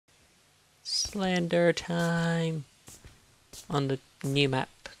Slender time on the new map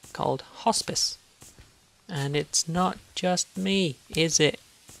called Hospice. And it's not just me, is it?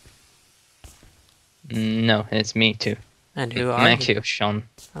 No, it's me too. And who are you? MakyoShaun.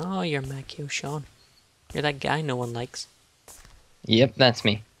 Oh, you're MakyoShaun. You're that guy no one likes. Yep, that's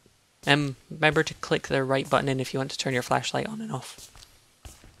me. Remember to click the right button in if you want to turn your flashlight on and off.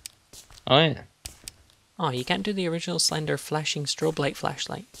 Oh yeah. Oh, you can't do the original Slender flashing strobe light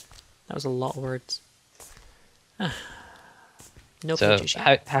flashlight. That was a lot of words. No So pages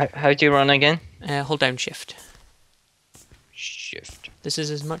yet. how do you run again? Hold down shift. Shift. This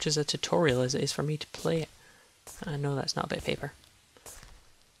is as much as a tutorial as it is for me to play it. I know that's not a bit of paper.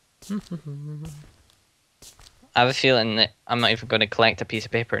 I have a feeling that I'm not even going to collect a piece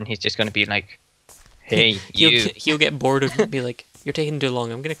of paper and he's just going to be like, hey, He'll get bored of it and be like, you're taking too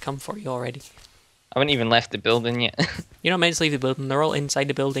long, I'm going to come for you already. I haven't even left the building yet. You're not meant to leave the building, they're all inside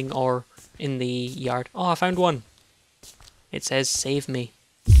the building or in the yard. Oh, I found one. It says, save me.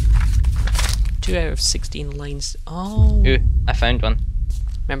 2 out of 16 lines. Oh. Ooh, I found one.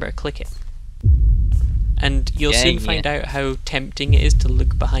 Remember to click it. And you'll soon find out how tempting it is to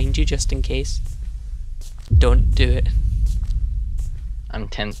look behind you just in case. Don't do it. I'm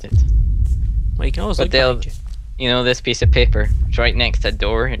tempted. Well, you can always look behind you. You know this piece of paper? It's right next to a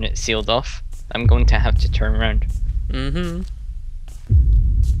door and it's sealed off. I'm going to have to turn around. Mm-hmm.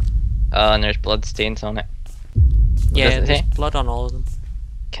 Oh, and there's blood stains on it. Yeah, there's blood on all of them.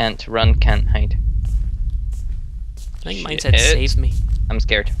 Can't run, can't hide. I think mine said save me. I'm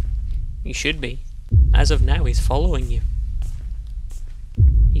scared. You should be. As of now, he's following you.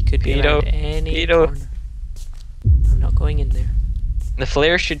 He could be around any corner. I'm not going in there. The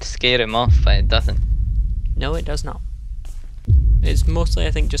flare should scare him off, but it doesn't. No, it does not. It's mostly,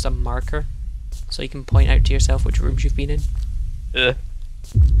 I think, just a marker, so you can point out to yourself which rooms you've been in. Ugh.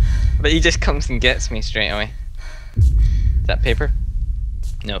 But he just comes and gets me straight away. Is that paper?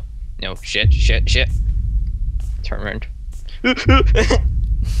 No. No. Shit. Shit. Shit. Turn around.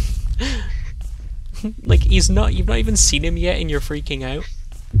 Like, you've not even seen him yet and you're freaking out.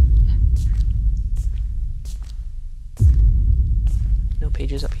 No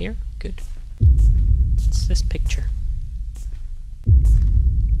pages up here? Good. What's this picture?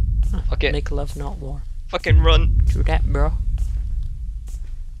 Oh, Okay. Make love, not war. Fucking run. Do that, bro.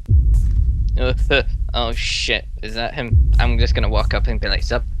 Oh shit. Is that him? I'm just gonna walk up and be like,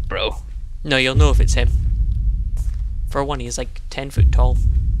 sup, bro? No, you'll know if it's him. For one, he's like 10 foot tall.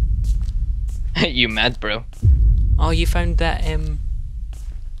 You mad, bro? Oh, you found that,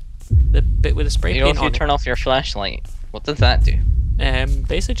 the bit with the spray paint on it. If you turn off your flashlight, what does that do?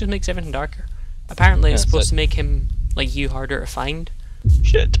 Basically just makes everything darker. Apparently it's supposed to make him, like you, harder to find.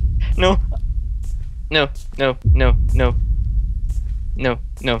 Shit. No. No, no, no, no. No,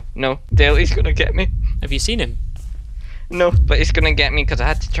 no, no. Dale, he's gonna get me. Have you seen him? No, but he's gonna get me because I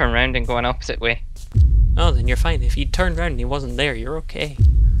had to turn around and go an opposite way. Oh, then you're fine. If you turned around and he wasn't there, you're okay.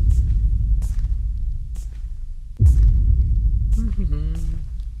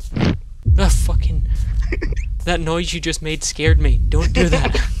 Ah, fucking... That noise you just made scared me. Don't do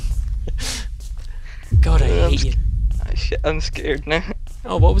that. God, I hate you. Shit, I'm scared now.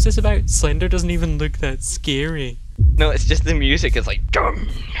 Oh, what was this about? Slender doesn't even look that scary. No, it's just the music is like... Dum.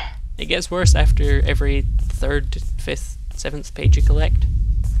 It gets worse after every 3rd, 5th, 7th page you collect.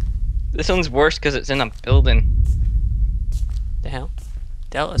 This one's worse because it's in a building. The hell?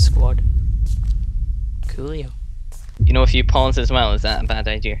 Delta Squad. Coolio. You know, if you pause as well, is that a bad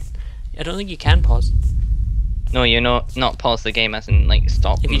idea? I don't think you can pause. No, you know, not pause the game as in, like,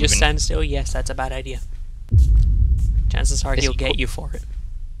 stop If you moving. just stand still, yes, that's a bad idea. Chances are he'll get you for it.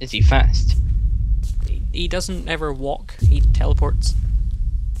 Is he fast? He doesn't ever walk, he teleports.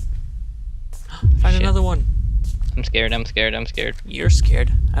 Found another one. I'm scared, I'm scared, I'm scared. You're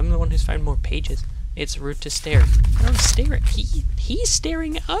scared. I'm the one who's found more pages. It's rude to stare. I don't stare at he's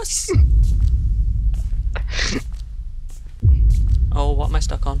staring at us. Oh, what am I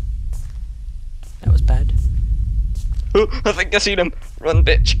stuck on? That was bad. Oh, I think I seen him. Run,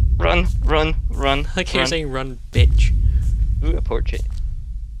 bitch. Run, run, run. Like you're saying run, bitch. Ooh, a portrait.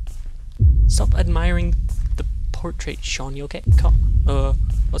 Stop admiring the portrait, Shaun. You'll get caught.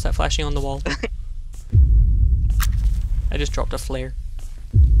 What's that flashing on the wall? I just dropped a flare.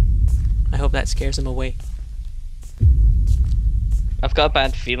 I hope that scares him away. I've got a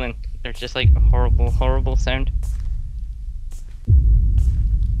bad feeling. They're just like horrible, horrible sound.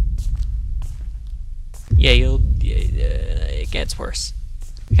 Yeah, it gets worse.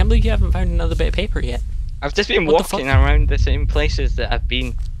 I can't believe you haven't found another bit of paper yet. I've just been walking around the same places that I've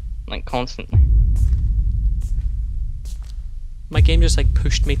been, like, constantly. My game just like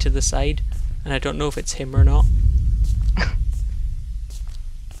pushed me to the side And I don't know if it's him or not.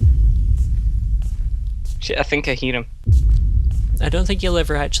 Shit, I think I hear him. I don't think you'll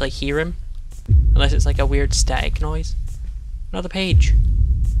ever actually hear him. Unless it's like a weird static noise. Another page.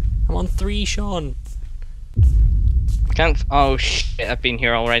 I'm on 3, Shaun. I can't. Oh shit, I've been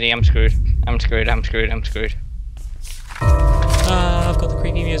here already. I'm screwed. I'm screwed. I'm screwed. I'm screwed. I've got the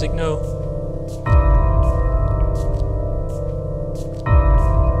creepy music. No.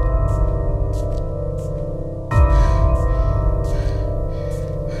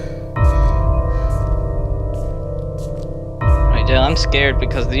 Right, Dale, I'm scared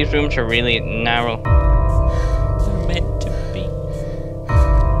because these rooms are really narrow. They're meant to be.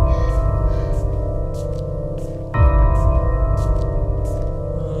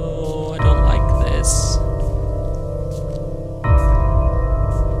 Oh, I don't like this.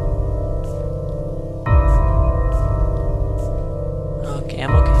 Okay,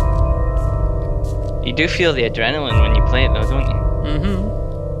 I'm okay. You do feel the adrenaline when you play it though, don't you? Mm-hmm.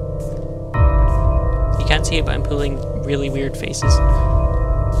 You can't see it, but I'm pulling really weird faces.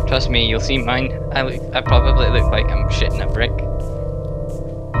 Trust me, you'll see mine. I probably look like I'm shitting a brick.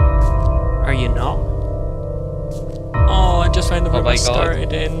 Are you not? Oh, I just found the room my I God.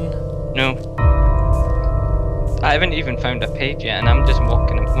 started in. No. I haven't even found a page yet, and I'm just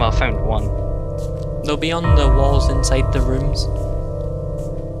walking. Well, I found one. They'll be on the walls inside the rooms.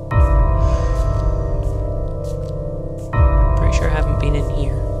 Pretty sure I haven't been in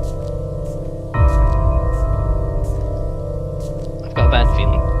here. I've got a bad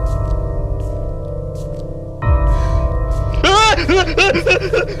feeling.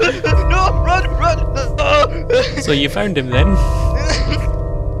 No, run, run! So you found him then?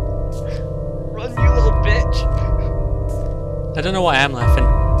 Run, you little bitch! I don't know why I'm laughing.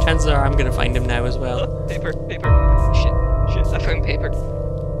 Chances are I'm gonna find him now as well. Paper, paper. Shit, shit, I found paper.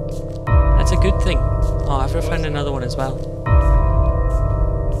 That's a good thing. Oh, I've found another one as well.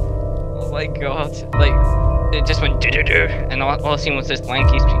 Oh my god. Like, it just went do-do-do, and all I seen was this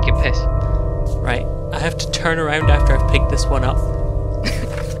lanky streak of piss. Right, I have to turn around after I've picked this one up.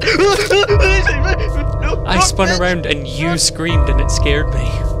 I spun around and you screamed and it scared me.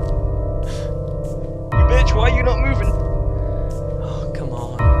 You bitch, why are you not moving? Oh, come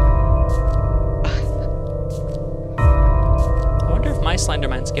on. I wonder if my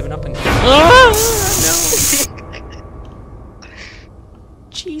Slenderman's given up and... Oh, no!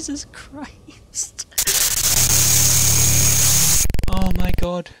 Jesus Christ. Oh my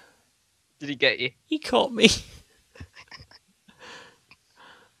god. Did he get you? He caught me.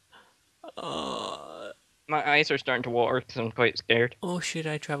 My eyes are starting to water because I'm quite scared. Oh, should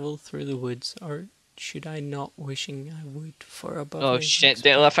I travel through the woods or should I not, wishing I would for above? Oh shit,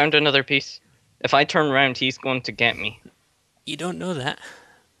 Dale, I found another piece. If I turn around, he's going to get me. You don't know that.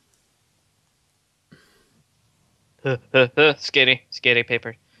 Scary, scary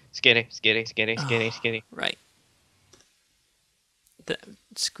paper. Scary, scary, scary, scary, scary. Right.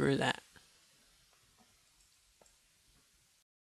 Screw that.